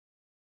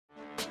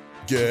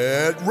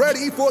Get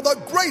ready for the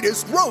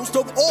greatest roast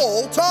of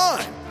all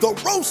time, the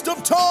Roast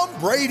of Tom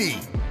Brady,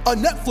 a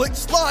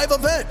Netflix live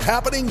event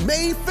happening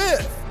May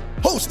 5th.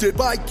 Hosted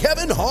by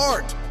Kevin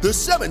Hart, the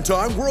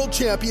 7-time world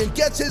champion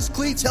gets his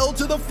cleats held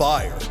to the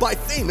fire by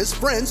famous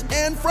friends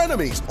and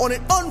frenemies on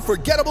an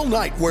unforgettable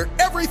night where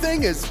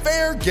everything is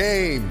fair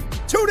game.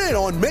 Tune in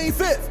on May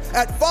 5th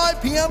at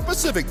 5 p.m.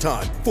 Pacific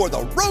time for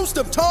the Roast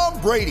of Tom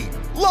Brady,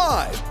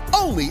 live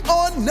only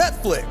on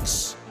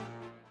Netflix.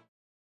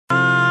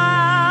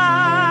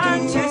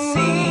 To see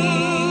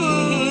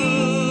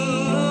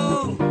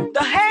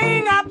the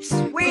hang-ups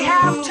we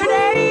have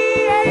today,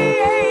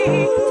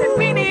 that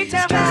we need to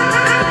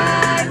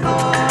fight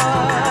for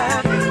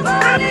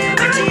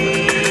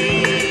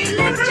liberty.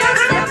 Lift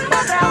yourself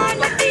up on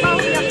your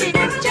feet.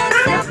 Lift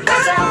yourself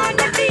up on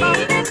your feet.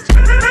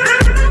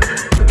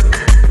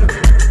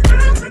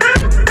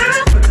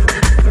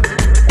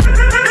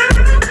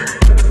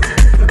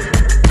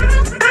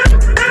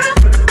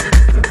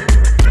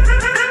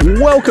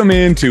 Welcome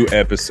into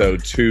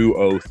episode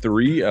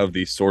 203 of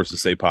the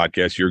Sources Say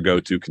podcast, your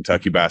go-to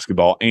Kentucky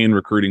basketball and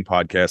recruiting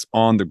podcast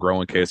on the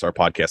growing KSR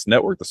Podcast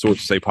Network. The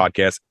Sources Say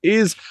podcast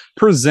is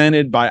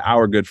presented by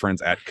our good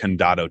friends at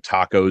Condado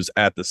Tacos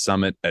at the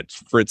Summit at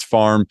Fritz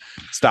Farm.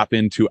 Stop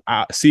in to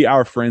see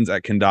our friends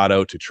at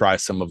Condado to try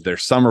some of their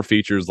summer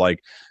features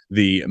like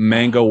the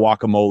mango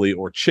guacamole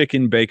or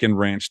chicken bacon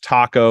ranch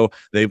taco.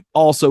 They've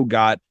also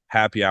got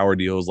happy hour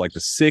deals like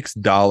the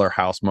 $6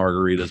 house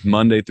margaritas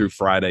Monday through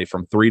Friday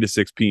from 3 to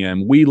 6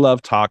 p.m. We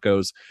love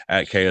tacos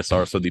at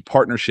KSR, so the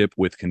partnership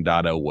with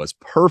Condado was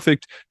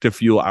perfect to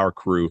fuel our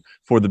crew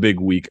for the big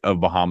week of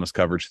Bahamas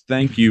coverage.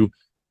 Thank you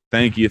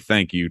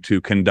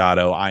to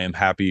Condado. I am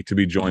happy to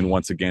be joined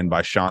once again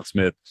by Sean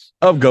Smith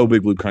of Go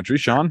Big Blue Country.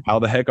 Sean, how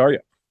the heck are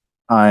you?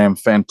 I am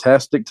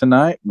fantastic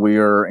tonight. We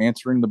are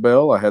answering the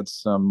bell. I had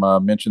some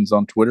mentions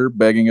on Twitter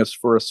begging us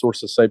for a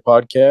Sources Say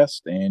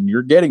podcast, and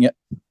you're getting it.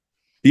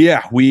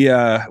 Yeah,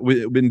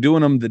 we've been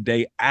doing them the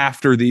day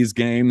after these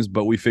games,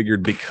 but we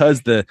figured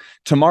because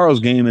tomorrow's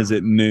game is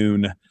at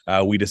noon,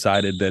 we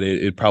decided that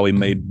it probably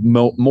made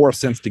more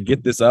sense to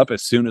get this up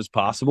as soon as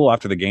possible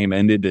after the game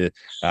ended to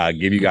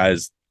give you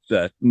guys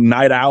the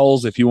night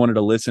owls if you wanted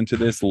to listen to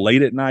this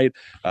late at night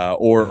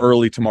or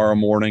early tomorrow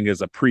morning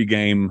as a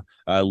pregame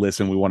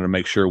listen. We wanted to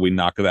make sure we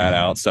knock that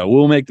out, so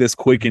we'll make this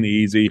quick and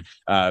easy.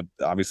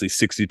 Obviously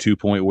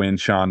 62-point win,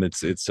 Sean.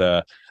 It's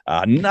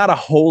not a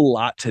whole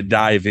lot to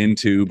dive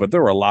into, but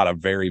there were a lot of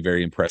very,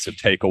 very impressive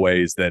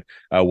takeaways that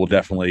we'll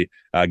definitely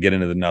get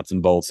into the nuts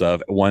and bolts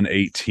of.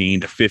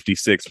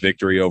 118-56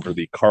 victory over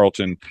the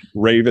Carleton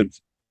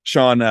Ravens.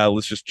 Sean,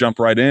 let's just jump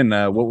right in.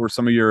 What were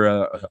some of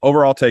your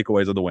overall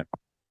takeaways of the win?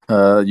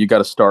 You got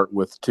to start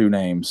with two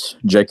names,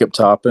 Jacob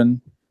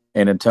Toppin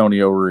and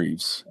Antonio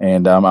Reeves.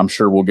 And I'm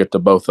sure we'll get to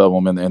both of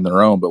them in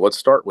their own, but let's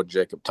start with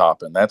Jacob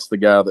Toppin. That's the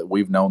guy that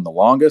we've known the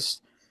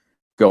longest.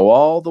 Go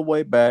all the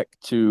way back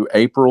to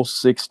April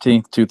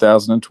 16th,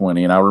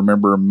 2020. And I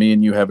remember me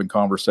and you having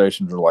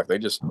conversations where like they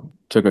just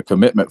took a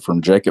commitment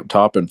from Jacob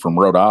Toppin from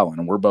Rhode Island.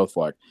 And we're both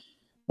like,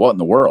 what in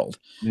the world?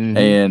 Mm-hmm.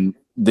 And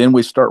then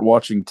we start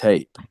watching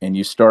tape and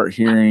you start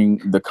hearing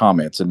the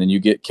comments. And then you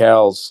get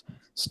Cal's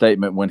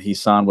statement when he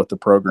signed with the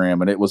program.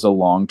 And it was a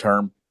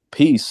long-term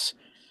piece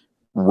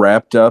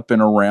wrapped up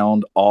and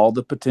around all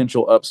the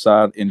potential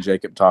upside in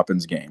Jacob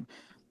Toppin's game.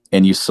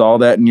 And you saw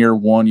that in year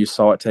one. You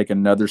saw it take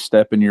another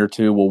step in year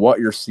two. Well, what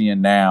you're seeing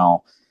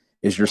now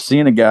is you're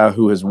seeing a guy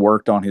who has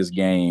worked on his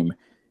game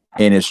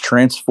and is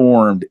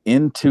transformed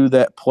into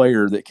that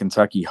player that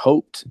Kentucky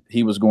hoped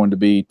he was going to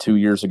be 2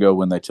 years ago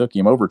when they took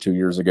him over 2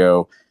 years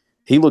ago.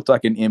 He looked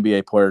like an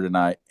NBA player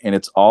tonight, and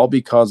it's all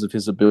because of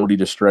his ability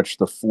to stretch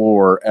the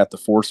floor at the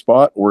 4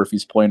 spot or if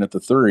he's playing at the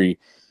 3.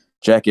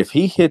 Jack, if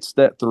he hits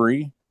that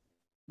 3,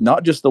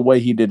 not just the way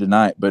he did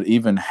tonight, but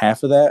even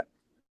half of that,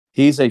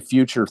 he's a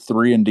future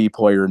 3-and-D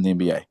player in the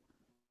NBA.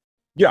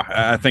 Yeah,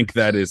 I think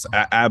that is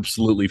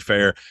absolutely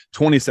fair.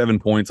 27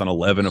 points on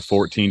 11 of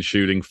 14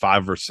 shooting,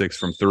 5 or 6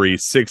 from 3,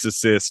 6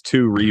 assists,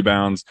 2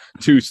 rebounds,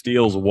 2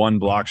 steals, 1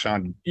 block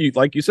shot.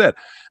 Like you said,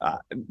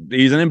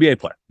 he's an NBA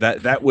player.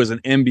 That was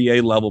an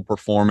NBA level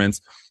performance.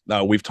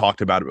 We've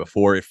talked about it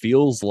before. It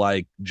feels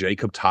like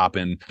Jacob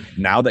Toppin,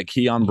 now that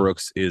Keon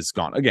Brooks is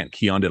gone. Again,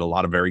 Keon did a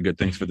lot of very good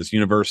things for this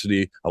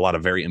university, a lot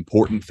of very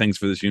important things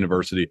for this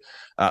university,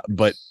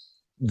 but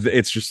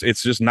it's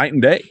just night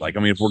and day. Like, I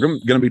mean, if we're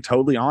going to be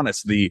totally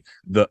honest, the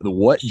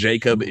what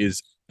Jacob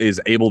is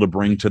able to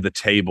bring to the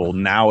table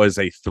now as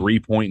a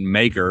 3-point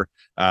maker,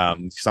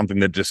 something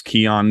that just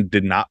Keon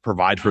did not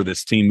provide for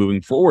this team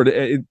moving forward.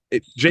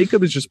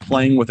 Jacob is just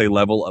playing with a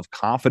level of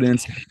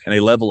confidence and a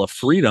level of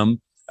freedom,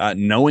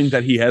 knowing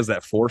that he has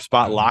that 4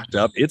 spot locked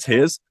up. It's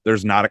his.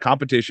 There's not a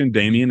competition.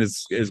 Damian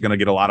is going to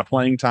get a lot of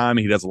playing time.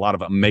 He does a lot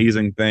of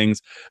amazing things.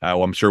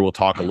 I'm sure we'll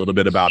talk a little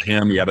bit about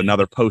him. You have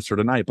another poster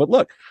tonight. But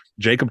look,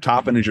 Jacob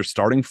Toppin is your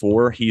starting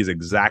four. He is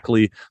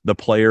exactly the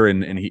player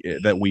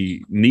that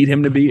we need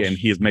him to be, and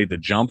he has made the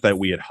jump that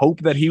we had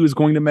hoped that he was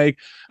going to make.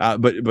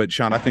 But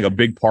Sean, I think a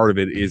big part of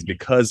it is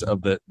because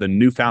of the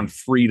newfound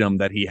freedom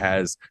that he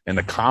has and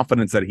the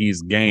confidence that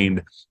he's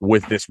gained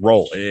with this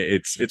role.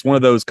 It's one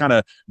of those kind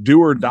of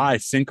do or die,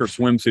 sink or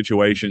swim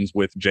situations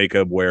with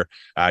Jacob where,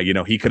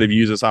 he could have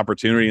used this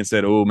opportunity and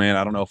said, oh man,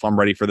 I don't know if I'm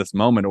ready for this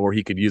moment. Or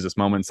he could use this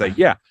moment and say,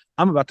 yeah,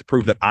 I'm about to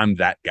prove that I'm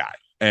that guy.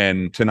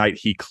 And tonight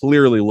he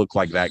clearly looked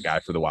like that guy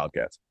for the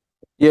Wildcats.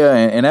 Yeah,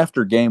 and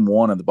after game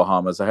one in the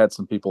Bahamas, I had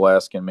some people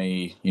asking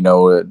me,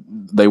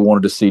 they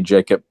wanted to see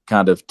Jacob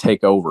kind of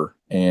take over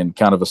and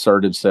kind of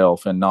assert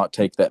himself and not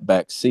take that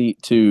back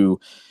seat to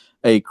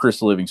a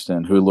Chris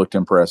Livingston who looked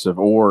impressive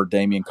or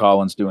Damian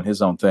Collins doing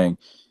his own thing.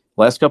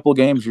 Last couple of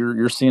games,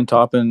 you're seeing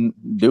Toppin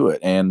do it.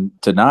 And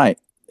tonight,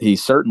 he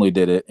certainly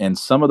did it. And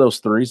some of those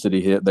threes that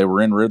he hit, they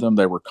were in rhythm.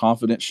 They were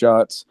confident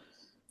shots.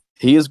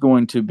 He is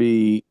going to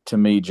be, to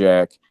me,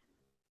 Jack,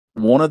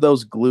 one of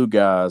those glue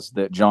guys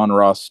that John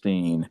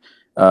Rothstein,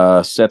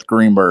 Seth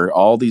Greenberg,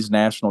 all these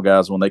national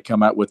guys, when they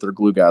come out with their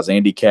glue guys,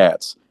 Andy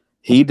Katz,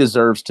 he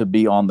deserves to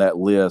be on that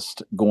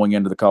list going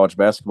into the college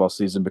basketball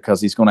season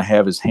because he's going to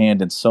have his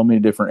hand in so many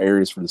different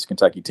areas for this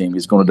Kentucky team.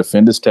 He's going to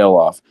defend his tail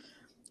off.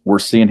 We're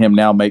seeing him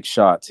now make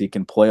shots. He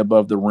can play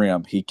above the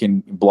rim. He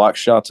can block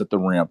shots at the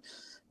rim,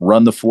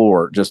 run the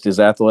floor, just his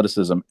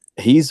athleticism.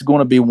 He's going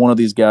to be one of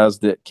these guys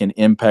that can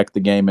impact the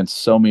game in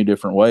so many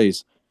different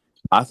ways.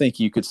 I think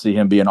you could see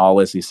him be an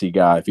all-SEC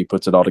guy if he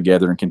puts it all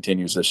together and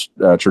continues this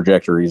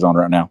trajectory he's on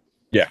right now.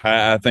 Yeah,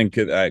 I think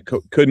I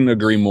couldn't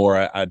agree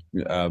more. I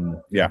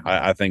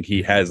think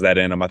he has that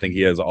in him. I think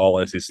he has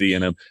all SEC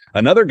in him.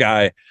 Another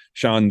guy,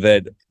 Sean,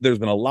 that there's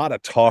been a lot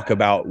of talk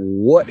about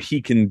what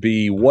he can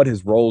be, what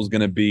his role is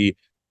going to be.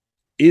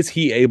 Is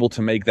he able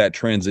to make that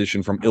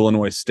transition from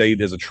Illinois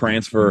State as a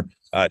transfer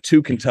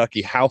to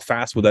Kentucky? How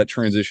fast will that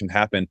transition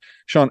happen?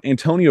 Sean,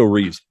 Antonio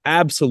Reeves,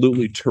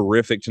 absolutely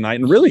terrific tonight.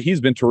 And really,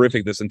 he's been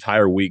terrific this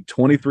entire week.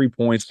 23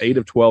 points, 8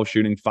 of 12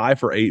 shooting, 5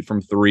 for 8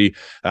 from 3.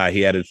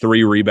 He added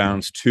 3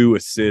 rebounds, 2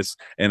 assists,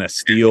 and a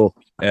steal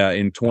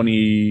in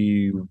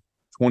 21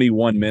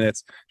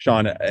 minutes.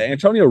 Sean,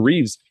 Antonio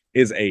Reeves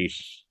is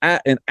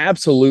an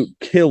absolute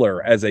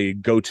killer as a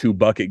go-to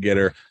bucket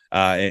getter.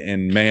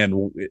 And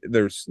man,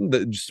 there's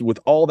just with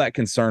all that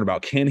concern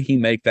about can he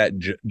make that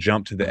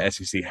jump to the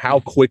SEC? How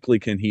quickly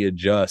can he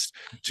adjust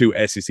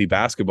to SEC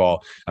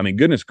basketball? I mean,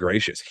 goodness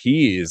gracious,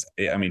 he's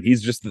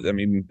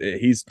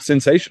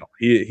sensational.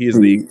 He is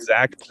the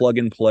exact plug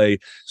and play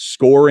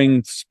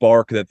scoring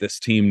spark that this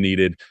team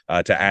needed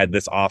to add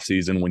this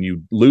offseason. When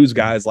you lose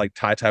guys like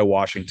Ty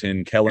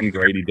Washington, Kellen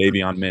Grady,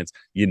 Davion Mintz,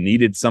 you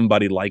needed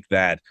somebody like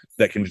that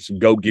can just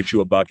go get you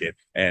a bucket.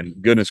 And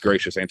goodness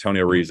gracious,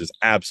 Antonio Reeves is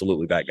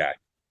absolutely that guy.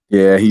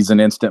 Yeah, he's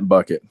an instant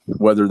bucket,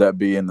 whether that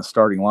be in the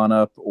starting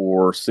lineup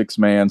or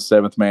 6-man,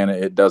 7th-man,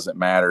 it doesn't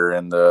matter.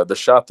 And the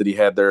shot that he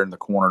had there in the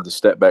corner, the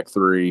step back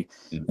 3,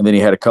 and then he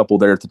had a couple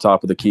there at the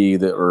top of the key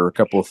that were a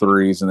couple of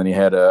threes, and then he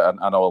had a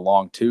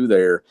long 2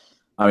 there.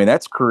 I mean,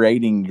 that's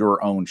creating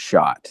your own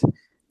shot.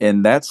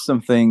 And that's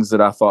some things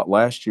that I thought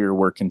last year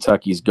where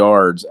Kentucky's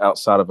guards,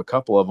 outside of a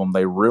couple of them,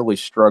 they really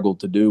struggled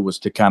to do was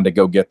to kind of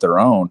go get their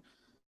own.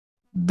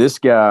 This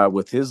guy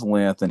with his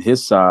length and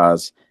his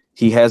size,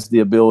 he has the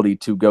ability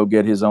to go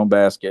get his own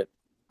basket.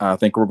 I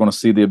think we're going to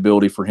see the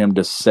ability for him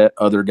to set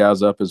other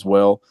guys up as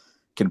well,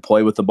 can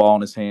play with the ball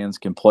in his hands,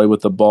 can play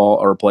with the ball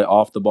or play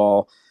off the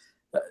ball.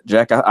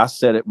 Jack, I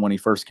said it when he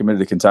first committed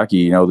to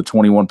Kentucky, the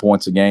 21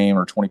 points a game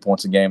or 20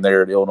 points a game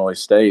there at Illinois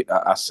State.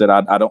 I said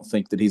I don't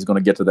think that he's going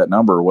to get to that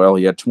number. Well,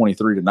 he had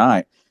 23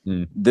 tonight.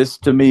 This,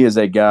 to me, is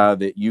a guy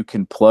that you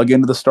can plug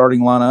into the starting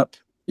lineup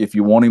if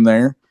you want him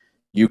there.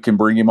 You can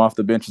bring him off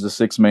the bench as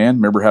a 6-man.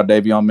 Remember how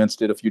Davion Mintz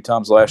did a few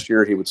times last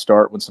year? He would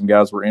start when some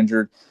guys were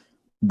injured.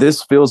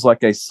 This feels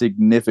like a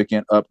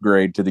significant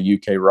upgrade to the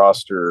UK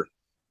roster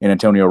in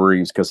Antonio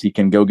Reeves because he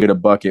can go get a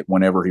bucket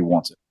whenever he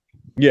wants it.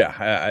 Yeah,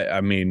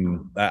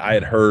 I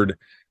had heard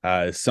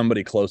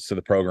somebody close to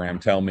the program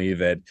tell me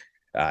that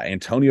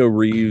Antonio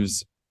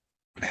Reeves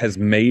has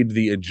made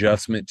the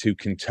adjustment to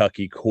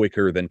Kentucky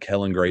quicker than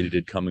Kellen Grady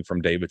did coming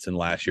from Davidson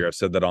last year. I've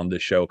said that on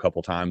this show a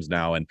couple times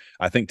now, and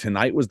I think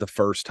tonight was the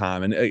first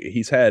time. And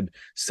he's had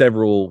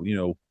several,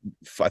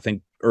 I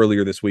think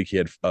earlier this week he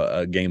had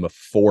a game of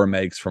 4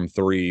 makes from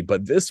 3,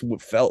 but this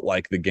felt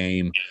like the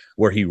game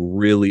where he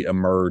really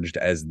emerged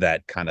as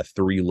that kind of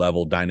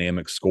 3-level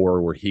dynamic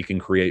scorer where he can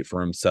create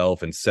for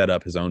himself and set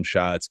up his own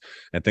shots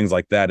and things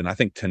like that. And I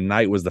think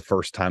tonight was the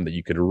first time that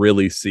you could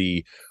really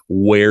see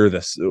where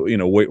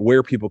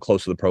where people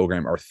close to the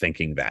program are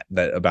thinking that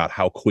about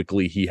how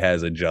quickly he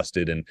has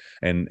adjusted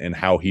and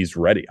how he's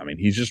ready. I mean,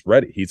 he's just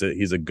ready.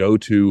 He's a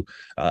go-to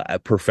a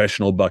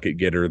professional bucket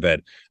getter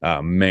that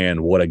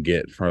man, what a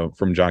get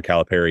from John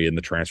Calipari in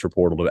the transfer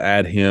portal to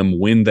add him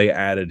when they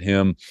added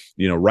him,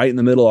 right in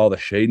the middle of all the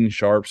Shaedon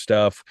Sharpe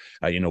stuff.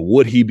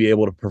 Would he be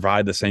able to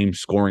provide the same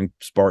scoring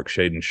spark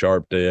Shaedon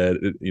Sharpe did,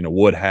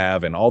 would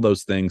have, and all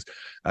those things.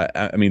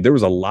 I mean, there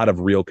was a lot of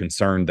real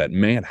concern that,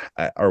 man,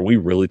 are we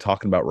really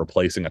talking about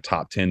replacing a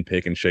top 10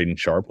 pick in Shaden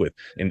Sharp with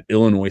an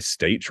Illinois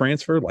State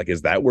transfer? Like,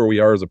 is that where we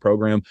are as a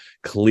program?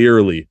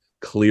 Clearly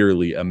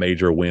a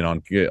major win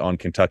on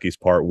Kentucky's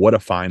part. What a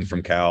find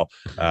from Cal.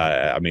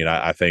 I mean,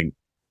 I think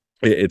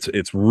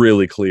it's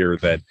really clear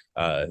that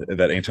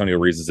Antonio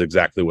Reeves is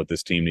exactly what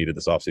this team needed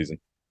this offseason.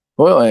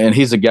 Well, and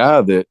he's a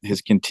guy that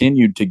has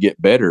continued to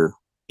get better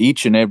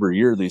each and every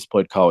year that he's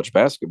played college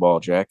basketball,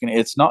 Jack. And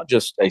it's not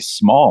just a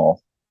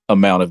small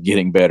amount of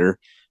getting better,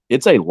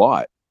 it's a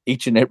lot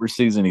each and every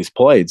season he's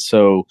played.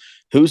 So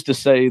who's to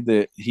say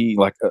that he,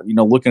 like,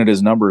 looking at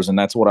his numbers, and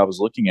that's what I was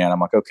looking at. I'm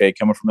like, okay,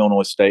 coming from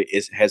Illinois State,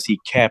 has he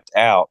capped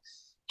out?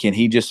 Can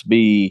he just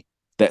be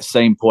that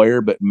same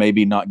player, but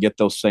maybe not get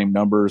those same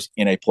numbers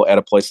at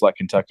a place like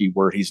Kentucky,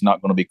 where he's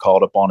not going to be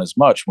called upon as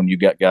much when you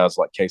got guys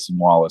like Cason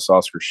Wallace,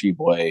 Oscar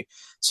Tshiebwe,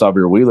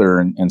 Xavier Wheeler,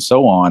 and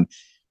so on.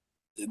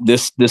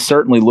 This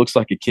certainly looks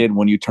like a kid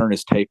when you turn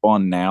his tape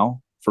on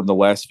now from the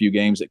last few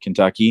games at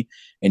Kentucky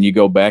and you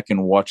go back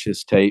and watch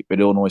his tape at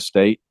Illinois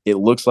State. It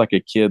looks like a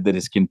kid that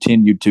has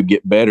continued to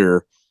get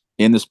better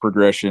in this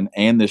progression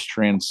and this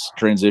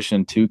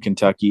transition to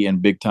Kentucky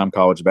and big time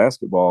college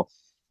basketball.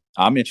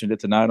 I mentioned it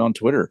tonight on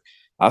Twitter.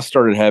 I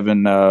started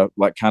having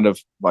kind of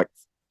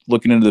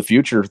looking into the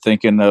future,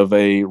 thinking of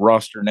a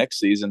roster next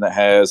season that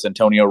has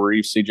Antonio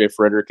Reeves, CJ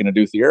Frederick, and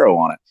Adu Thiero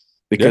on it,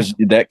 because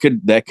that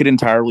could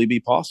entirely be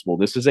possible.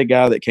 This is a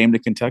guy that came to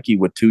Kentucky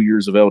with 2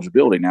 years of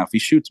eligibility. Now, if he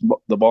shoots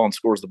the ball and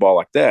scores the ball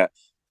like that,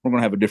 we're going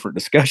to have a different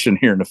discussion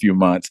here in a few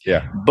months.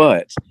 Yeah,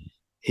 but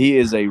he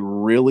is a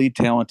really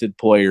talented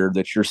player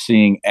that you're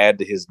seeing add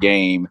to his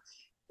game.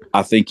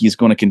 I think he's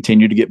going to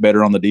continue to get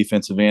better on the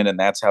defensive end, and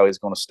that's how he's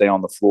going to stay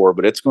on the floor.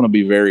 But it's going to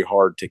be very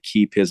hard to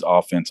keep his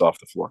offense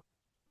off the floor.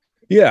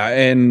 Yeah,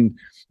 and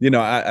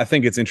I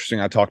think it's interesting.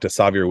 I talked to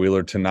Xavier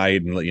Wheeler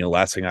tonight, and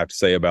last thing I have to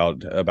say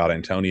about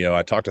Antonio,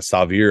 I talked to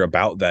Xavier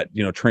about that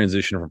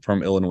transition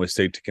from Illinois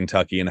State to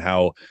Kentucky and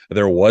how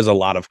there was a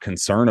lot of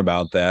concern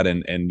about that,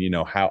 and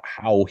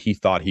how he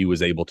thought he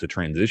was able to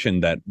transition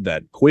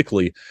that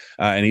quickly,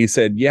 and he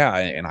said, yeah,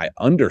 and I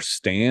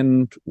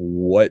understand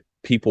what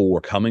people were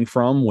coming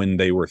from when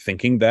they were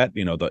thinking that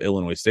the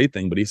Illinois State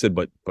thing, but he said,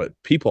 but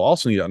people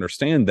also need to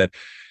understand that.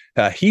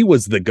 He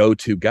was the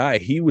go-to guy.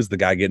 He was the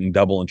guy getting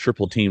double and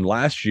triple teamed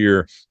last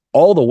year,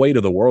 all the weight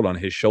of the world on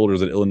his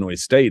shoulders at Illinois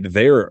State.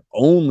 Their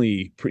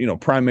only,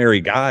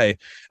 primary guy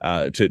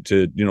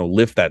to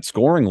lift that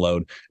scoring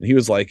load. And he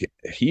was like,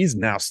 he's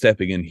now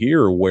stepping in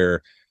here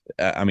where,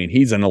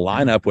 he's in a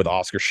lineup with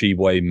Oscar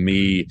Tshiebwe,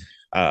 me,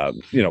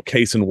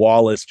 Cason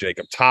Wallace,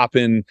 Jacob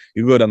Toppin.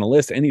 You go down the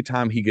list.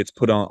 Anytime he gets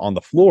put on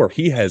the floor,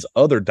 he has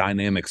other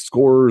dynamic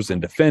scorers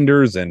and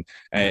defenders and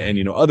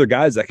other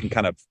guys that can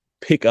kind of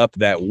pick up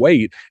that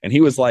weight. And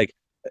he was like,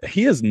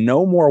 he has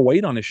no more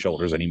weight on his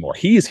shoulders anymore.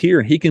 He is here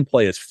and he can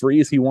play as free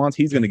as he wants.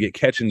 He's going to get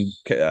catch and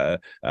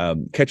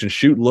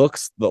shoot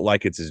looks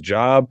like it's his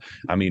job.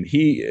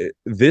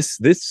 This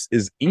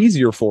is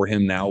easier for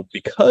him now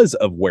because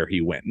of where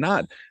he went.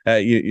 Not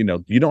you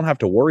don't have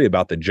to worry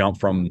about the jump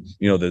from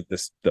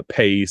the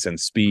pace and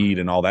speed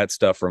and all that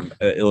stuff from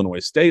Illinois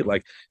State.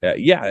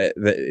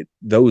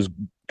 Those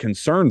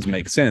concerns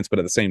make sense, but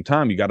at the same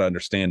time, you got to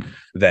understand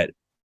that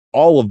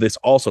all of this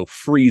also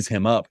frees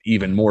him up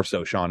even more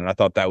so, Sean. And I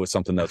thought that was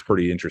something that was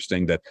pretty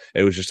interesting, that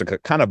it was just a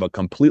kind of a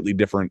completely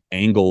different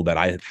angle that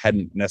I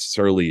hadn't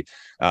necessarily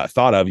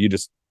thought of. You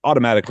just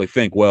automatically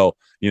think, well,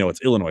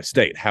 it's Illinois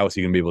State. How is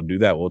he going to be able to do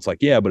that? Well, it's like,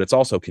 yeah, but it's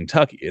also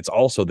Kentucky. It's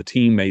also the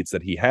teammates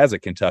that he has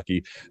at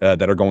Kentucky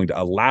that are going to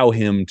allow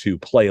him to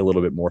play a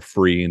little bit more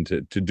free and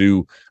to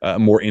do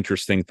more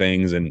interesting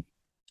things and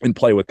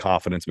play with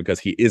confidence, because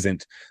he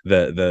isn't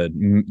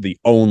the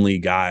only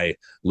guy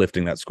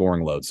lifting that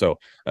scoring load. So,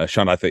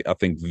 Sean, I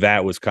think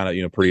that was kind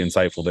of pretty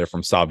insightful there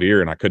from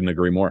Xavier, and I couldn't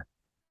agree more.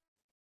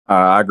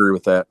 I agree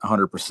with that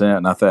 100%,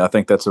 and I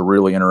think that's a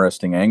really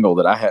interesting angle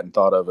that I hadn't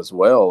thought of as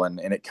well, and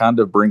it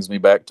kind of brings me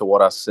back to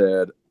what I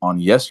said on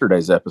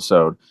yesterday's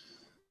episode.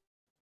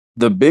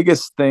 The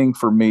biggest thing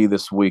for me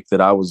this week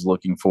that I was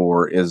looking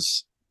for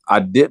is I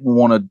didn't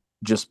want to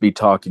just be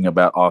talking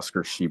about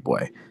Oscar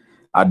Tshiebwe.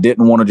 I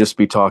didn't want to just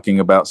be talking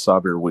about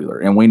Xavier Wheeler.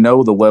 And we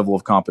know the level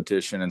of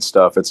competition and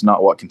stuff. It's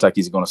not what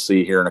Kentucky's going to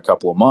see here in a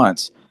couple of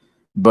months.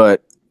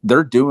 But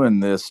they're doing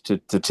this to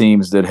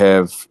teams that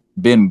have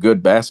been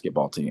good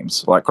basketball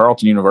teams. Like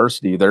Carleton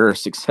University, they're a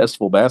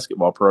successful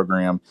basketball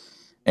program,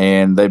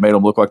 and they made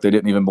them look like they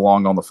didn't even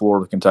belong on the floor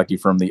with Kentucky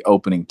from the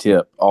opening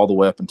tip all the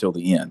way up until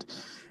the end.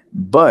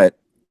 But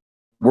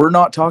we're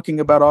not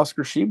talking about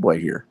Oscar Tshiebwe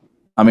here.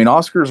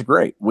 Oscar's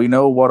great. We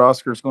know what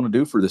Oscar's going to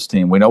do for this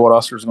team. We know what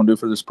Oscar's going to do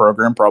for this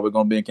program. Probably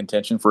going to be in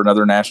contention for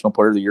another National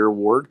Player of the Year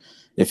award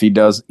if he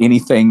does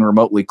anything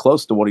remotely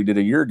close to what he did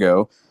a year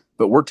ago.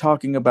 But we're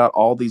talking about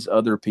all these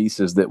other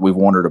pieces that we've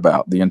wondered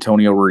about. The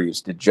Antonio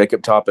Reeves. Did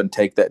Jacob Toppin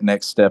take that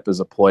next step as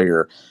a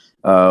player?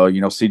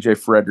 CJ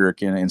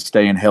Frederick and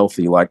staying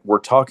healthy. Like, we're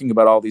talking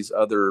about all these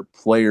other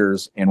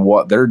players and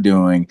what they're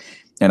doing.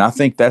 And I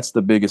think that's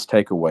the biggest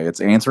takeaway.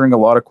 It's answering a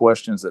lot of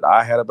questions that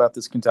I had about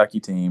this Kentucky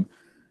team.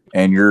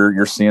 and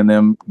you're seeing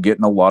them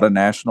getting a lot of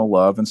national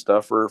love and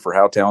stuff for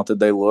how talented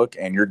they look,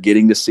 and you're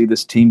getting to see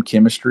this team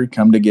chemistry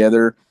come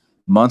together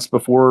months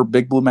before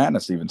Big Blue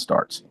Madness even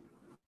starts.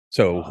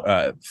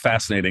 So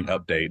fascinating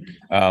update.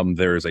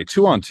 There's a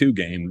 2-on-2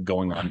 game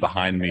going on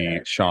behind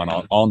me, Sean,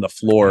 on the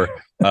floor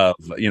of,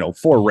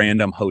 4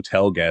 random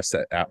hotel guests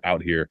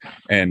out here.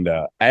 And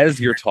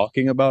as you're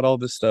talking about all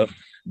this stuff,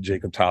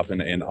 Jacob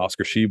Toppin and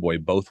Oscar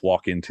Sheboy both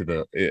walk into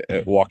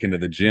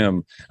the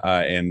gym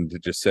and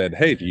just said,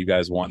 "Hey, do you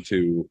guys want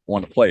to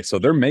play?" So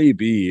there may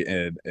be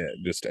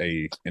just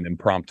an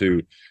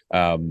impromptu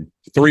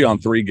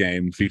 3-on-3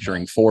 game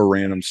featuring 4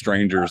 random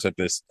strangers at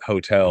this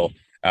hotel.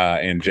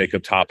 And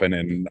Jacob Toppin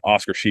and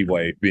Oscar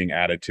Sheboy being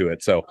added to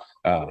it. So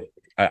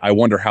I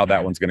wonder how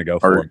that one's going to go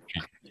for him.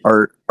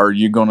 Are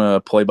you going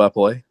to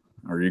play-by-play?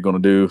 Are you going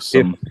to do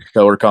some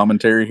color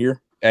commentary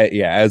here?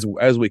 As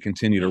we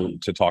continue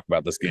to talk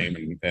about this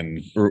game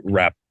and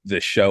wrap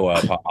this show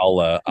up,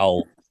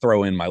 I'll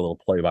throw in my little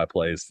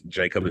play-by-plays.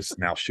 Jacob is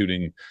now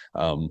shooting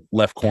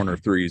left corner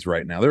threes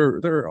right now.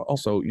 There are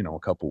also a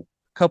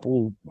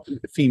couple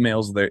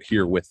females there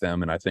here with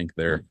them, and I think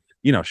they're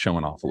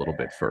showing off a little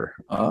bit for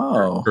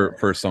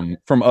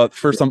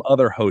some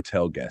other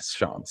hotel guests,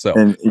 Sean. So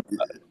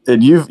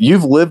and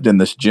you've lived in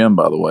this gym,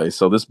 by the way.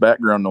 So this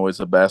background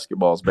noise of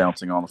basketballs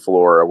bouncing on the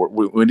floor,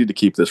 we need to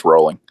keep this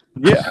rolling.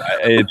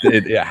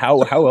 Yeah, how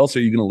else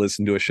are you going to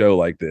listen to a show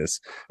like this,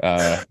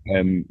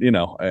 and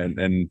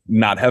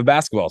not have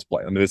basketballs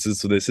play? I mean, this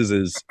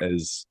is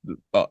as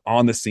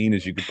on the scene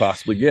as you could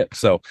possibly get.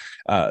 So,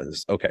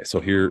 okay,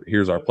 so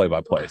here's our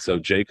play-by-play. So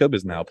Jacob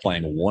is now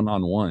playing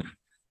 1-on-1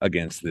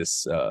 against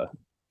this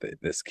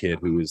kid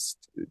who is,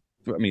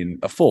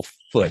 a full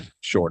foot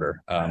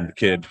shorter. The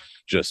kid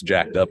just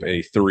jacked up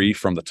a 3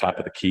 from the top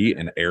of the key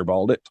and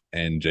airballed it,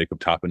 and Jacob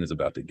Toppin is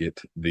about to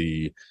get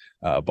the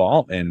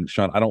ball. And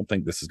Sean, I don't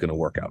think this is going to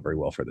work out very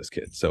well for this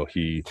kid. So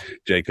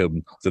Jacob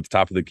is at the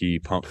top of the key,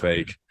 pump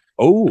fake.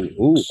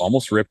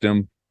 Almost ripped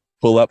him.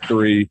 Pull up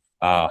 3.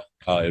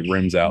 It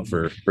rims out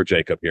for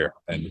Jacob here,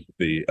 and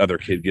the other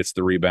kid gets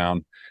the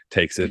rebound,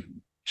 takes it,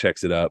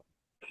 checks it up.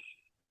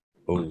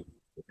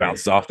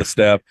 Bounces off the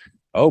step.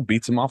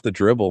 Beats him off the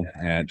dribble,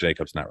 and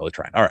Jacob's not really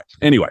trying. All right.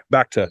 Anyway,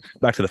 back to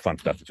the fun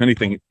stuff. If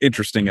anything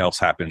interesting else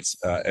happens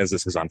as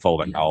this is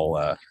unfolding,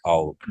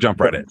 I'll jump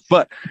right in.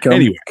 But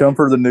anyway, come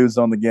for the news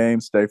on the game.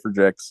 Stay for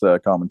Jack's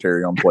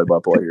commentary on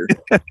play-by-play here.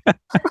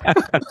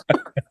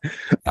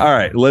 All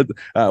right.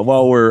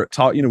 While we're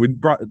talking, we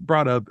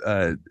brought up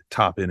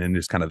Toppin and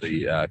just kind of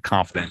the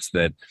confidence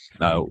that,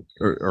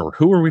 or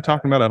who were we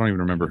talking about? I don't even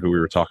remember who we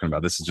were talking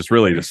about. This is just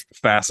really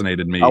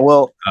fascinated me.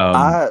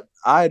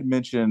 I had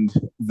mentioned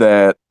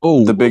that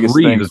the biggest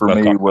thing for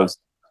me was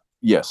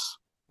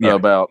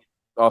about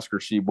Oscar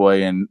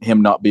Sheboy and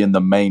him not being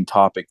the main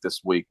topic this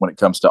week when it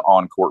comes to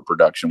on-court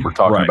production. We're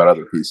talking about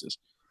other pieces.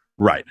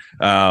 Right.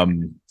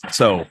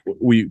 So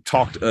we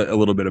talked a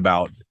little bit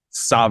about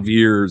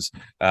Xavier's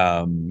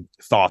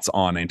thoughts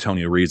on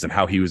Antonio Reeves and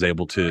how he was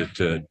able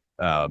to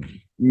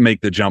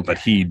make the jump that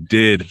he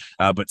did.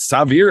 But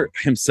Xavier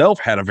himself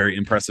had a very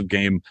impressive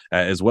game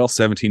as well.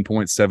 17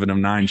 points, 7 of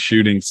 9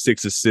 shooting,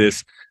 6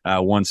 assists,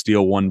 1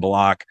 steal, 1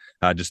 block.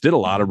 Just did a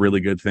lot of really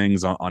good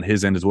things on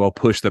his end as well.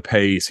 Pushed the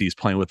pace. He's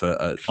playing with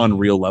an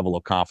unreal level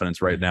of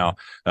confidence right now.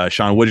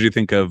 Sean, what did you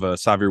think of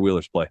Xavier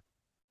Wheeler's play?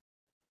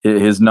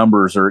 His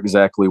numbers are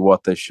exactly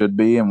what they should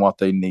be and what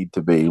they need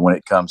to be when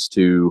it comes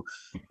to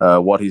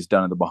what he's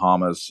done in the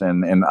Bahamas.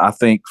 And I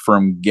think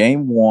from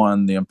game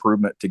 1, the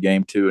improvement to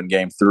game 2 and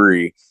game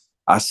 3,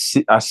 I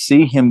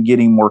see him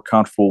getting more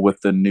comfortable with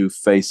the new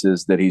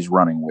faces that he's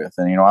running with.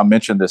 And, I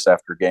mentioned this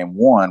after game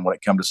 1 when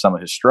it comes to some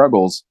of his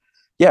struggles.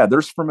 Yeah,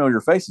 there's familiar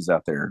faces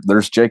out there.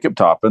 There's Jacob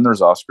Toppin,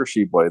 there's Oscar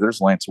Sheboy,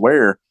 there's Lance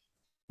Ware,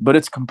 but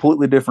it's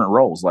completely different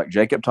roles. Like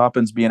Jacob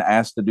Toppin's being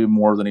asked to do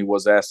more than he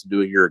was asked to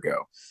do a year ago.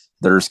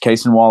 There's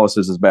Cason Wallace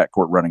as his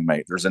backcourt running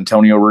mate. There's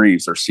Antonio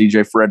Reeves. There's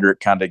CJ Frederick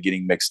kind of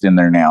getting mixed in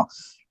there now.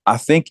 I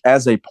think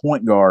as a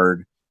point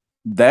guard,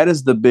 that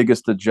is the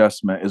biggest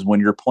adjustment is when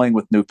you're playing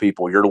with new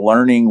people. You're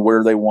learning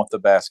where they want the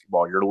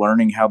basketball. You're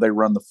learning how they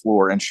run the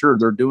floor. And sure,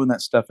 they're doing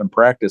that stuff in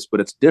practice, but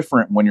it's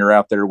different when you're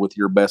out there with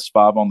your best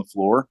 5 on the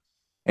floor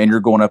and you're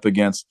going up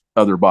against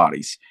other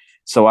bodies.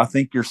 So I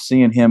think you're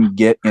seeing him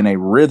get in a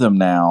rhythm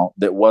now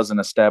that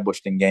wasn't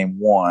established in game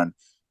 1.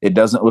 It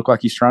doesn't look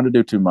like he's trying to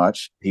do too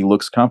much. He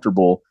looks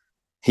comfortable.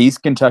 He's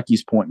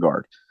Kentucky's point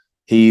guard.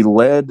 He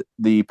led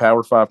the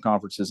Power 5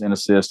 conferences in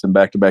assists in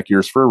back-to-back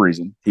years for a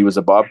reason. He was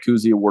a Bob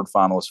Cousy Award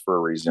finalist for a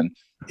reason.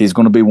 He's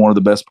going to be one of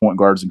the best point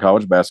guards in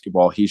college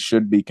basketball. He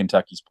should be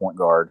Kentucky's point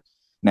guard.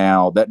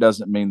 Now, that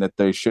doesn't mean that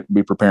they shouldn't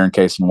be preparing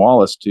Cason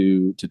Wallace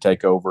to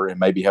take over and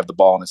maybe have the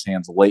ball in his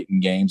hands late in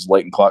games,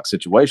 late in clock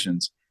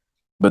situations.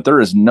 But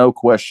there is no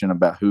question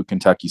about who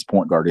Kentucky's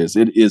point guard is.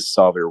 It is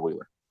Xavier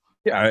Wheeler.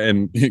 Yeah,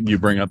 and you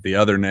bring up the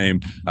other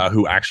name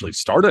who actually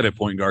started at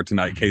point guard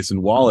tonight, Cason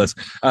Wallace.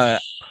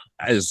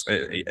 As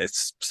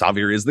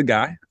Xavier is the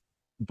guy,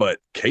 but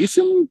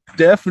Cason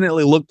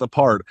definitely looked the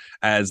part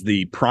as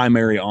the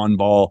primary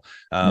on-ball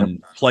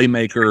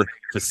playmaker,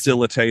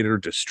 facilitator,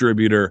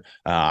 distributor.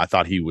 I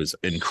thought he was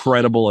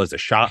incredible as a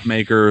shot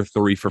maker,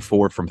 3 for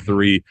 4 from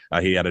 3.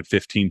 He added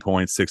 15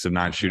 points, 6 of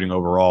 9 shooting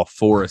overall,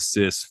 4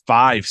 assists,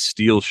 5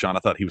 steals. Sean, I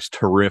thought he was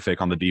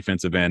terrific on the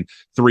defensive end,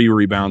 3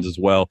 rebounds as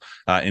well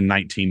in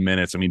 19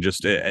 minutes. I mean,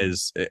 just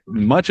as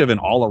much of an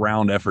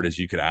all-around effort as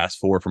you could ask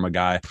for from a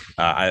guy.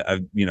 I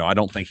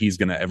don't think he's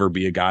going to ever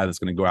be a guy that's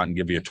going to go out and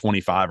give you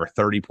 25 or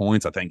 30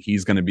 points. I think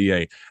he's going to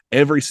be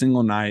every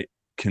single night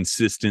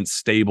consistent,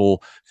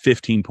 stable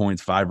 15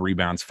 points, 5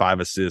 rebounds, 5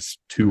 assists,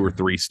 2 or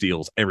 3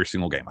 steals every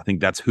single game. I think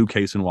that's who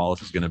Cason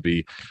Wallace is going to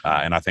be.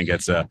 And I think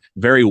it's a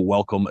very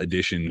welcome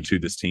addition to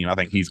this team. I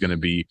think he's going to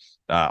be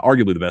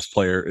arguably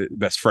the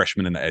best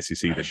freshman in the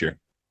SEC this year.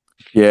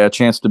 Yeah, a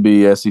chance to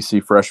be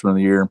SEC Freshman of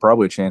the Year and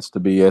probably a chance to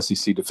be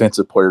SEC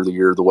Defensive Player of the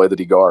Year the way that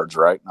he guards,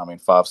 right? I mean,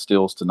 5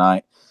 steals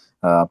tonight.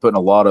 Putting a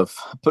lot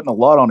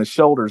on his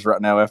shoulders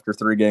right now after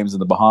 3 games in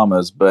the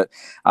Bahamas. But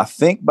I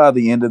think by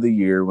the end of the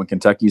year, when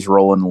Kentucky's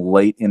rolling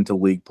late into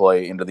league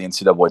play, into the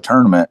NCAA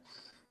tournament,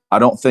 I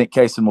don't think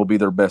Cason will be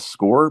their best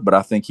scorer, but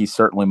I think he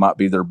certainly might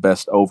be their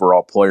best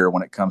overall player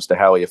when it comes to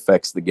how he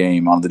affects the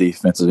game on the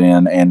defensive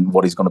end and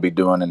what he's going to be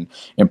doing and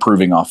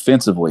improving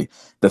offensively.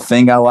 The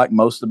thing I like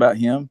most about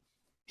him,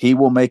 he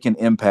will make an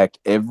impact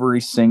every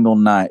single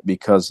night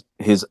because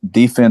his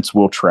defense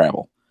will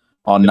travel.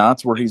 On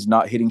nights where he's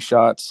not hitting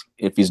shots,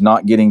 if he's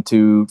not getting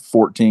to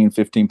 14,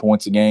 15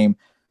 points a game,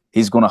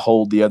 he's going to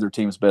hold the other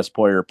team's best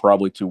player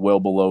probably to well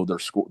below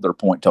their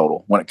point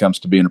total when it comes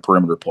to being a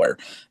perimeter player.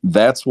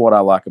 That's what I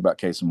like about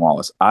Cason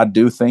Wallace. I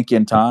do think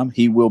in time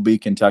he will be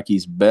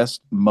Kentucky's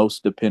best,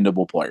 most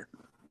dependable player.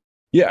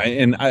 Yeah,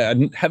 and I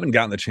haven't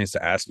gotten the chance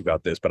to ask you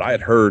about this, but I had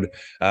heard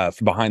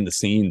from behind the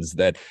scenes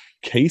that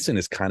Cason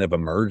has kind of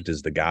emerged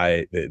as the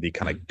guy, the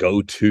kind of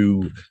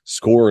go-to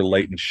scorer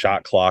late in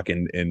shot clock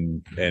and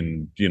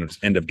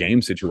end of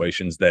game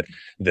situations, that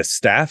the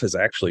staff is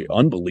actually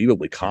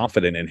unbelievably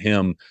confident in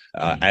him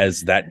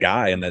as that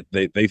guy, and that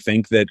they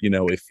think that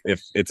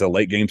if it's a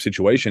late game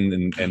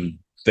situation and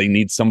they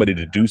need somebody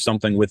to do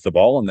something with the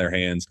ball in their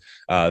hands,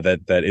 that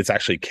it's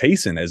actually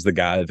Cason as the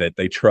guy that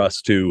they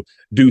trust to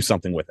do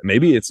something with it.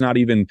 Maybe it's not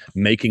even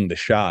making the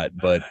shot,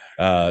 but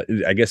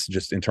I guess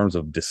just in terms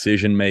of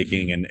decision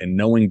making and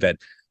knowing that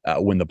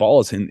when the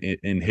ball is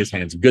in his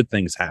hands, good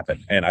things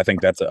happen. And I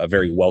think that's a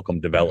very welcome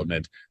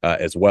development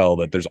as well,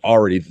 that there's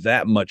already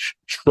that much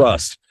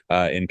trust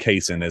in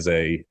Cason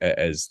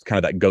as kind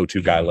of that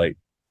go-to guy late.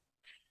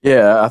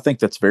 Yeah, I think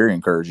that's very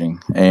encouraging.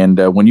 And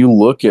when you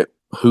look at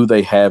who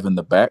they have in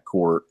the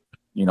backcourt,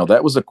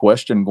 that was a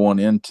question going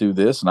into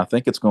this. And I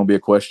think it's going to be a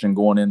question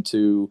going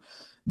into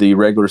the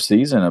regular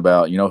season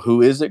about,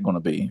 who is it going to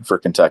be for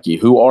Kentucky?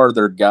 Who are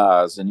their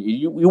guys? And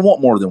you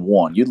want more than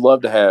one. You'd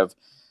love to have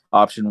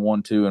option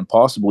 1, 2, and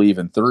possibly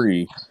even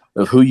 3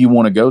 of who you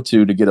want to go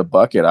to get a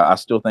bucket. I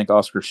still think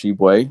Oscar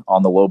Tshiebwe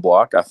on the low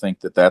block. I think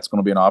that's going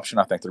to be an option.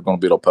 I think they're going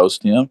to be able to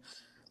post him.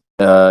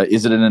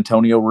 Is it an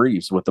Antonio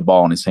Reeves with the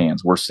ball in his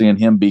hands? We're seeing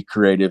him be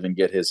creative and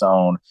get his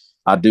own.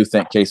 I do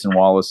think Cason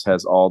Wallace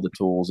has all the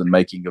tools and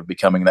making of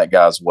becoming that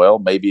guy as well.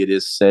 Maybe it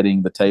is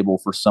setting the table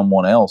for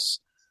someone else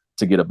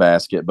to get a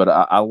basket, but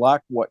I like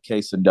what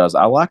Cason does.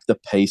 I like the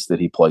pace that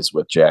he plays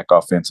with, Jack,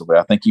 offensively.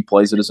 I think he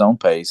plays at his own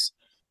pace.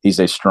 He's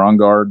a strong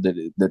guard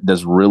that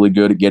does really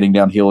good at getting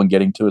downhill and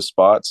getting to his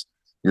spots.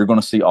 You're going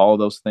to see all of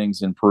those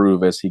things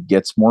improve as he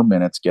gets more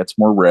minutes, gets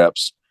more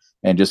reps,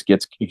 and just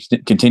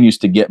continues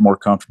to get more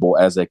comfortable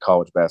as a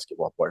college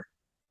basketball player.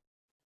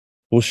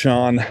 Well,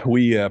 Sean,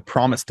 we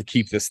promised to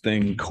keep this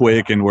thing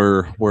quick, and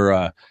we're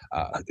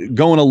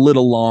going a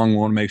little long. We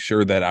want to make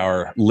sure that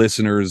our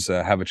listeners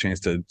have a chance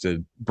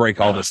to break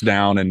all this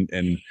down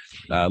and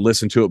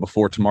listen to it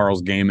before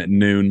tomorrow's game at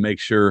noon. Make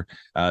sure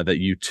that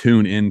you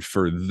tune in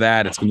for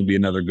that. It's going to be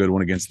another good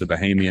one against the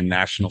Bahamian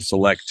National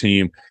Select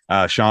team.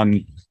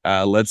 Sean,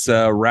 let's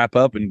wrap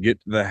up and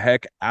get the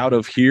heck out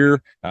of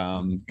here.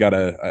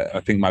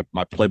 I think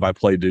my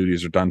play-by-play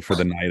duties are done for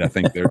the night. I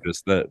think they're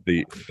just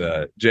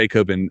the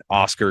Jacob and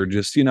Oscar,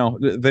 just,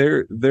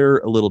 they're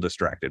a little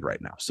distracted right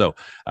now. So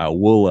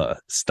we'll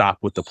stop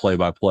with the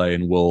play-by-play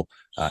and we'll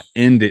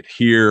end it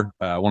here.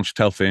 Why don't you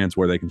tell fans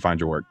where they can find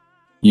your work?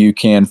 You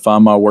can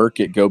find my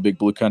work at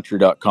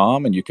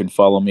gobigbluecountry.com, and you can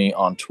follow me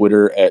on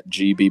Twitter at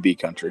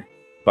GBBCountry.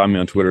 Find me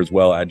on Twitter as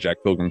well at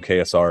Jack Pilgrim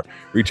KSR.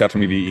 Reach out to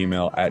me via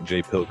email at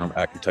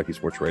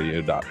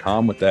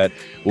jpilgrim@KentuckySportsRadio.com. With that,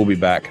 we'll be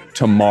back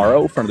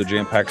tomorrow for the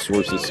Jam Packed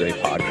Sources Say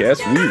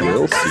podcast. We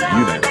will see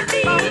you then.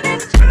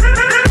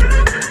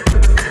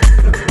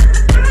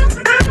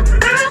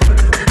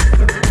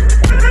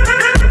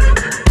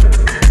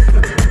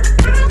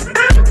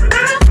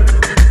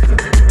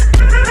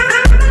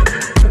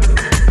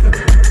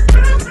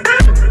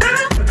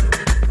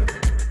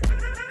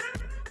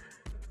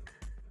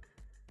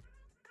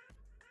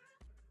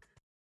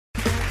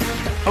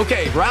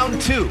 Okay,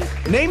 round 2.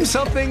 Name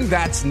something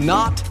that's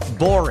not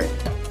boring.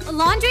 A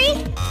laundry?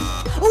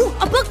 Ooh,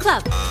 a book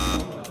club.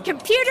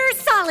 Computer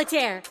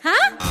solitaire,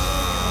 huh?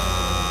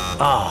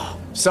 Ah,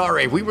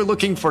 sorry, we were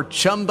looking for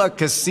Chumba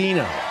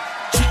Casino.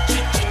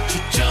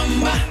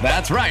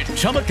 That's right.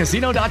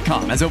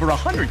 ChumbaCasino.com has over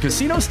 100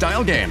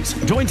 casino-style games.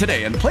 Join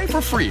today and play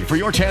for free for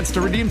your chance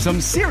to redeem some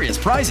serious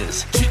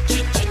prizes.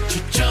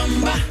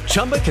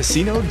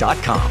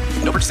 ChumbaCasino.com.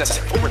 No purchase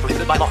necessary. Void where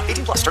prohibited by law.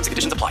 18+ terms and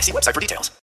conditions apply. See website for details.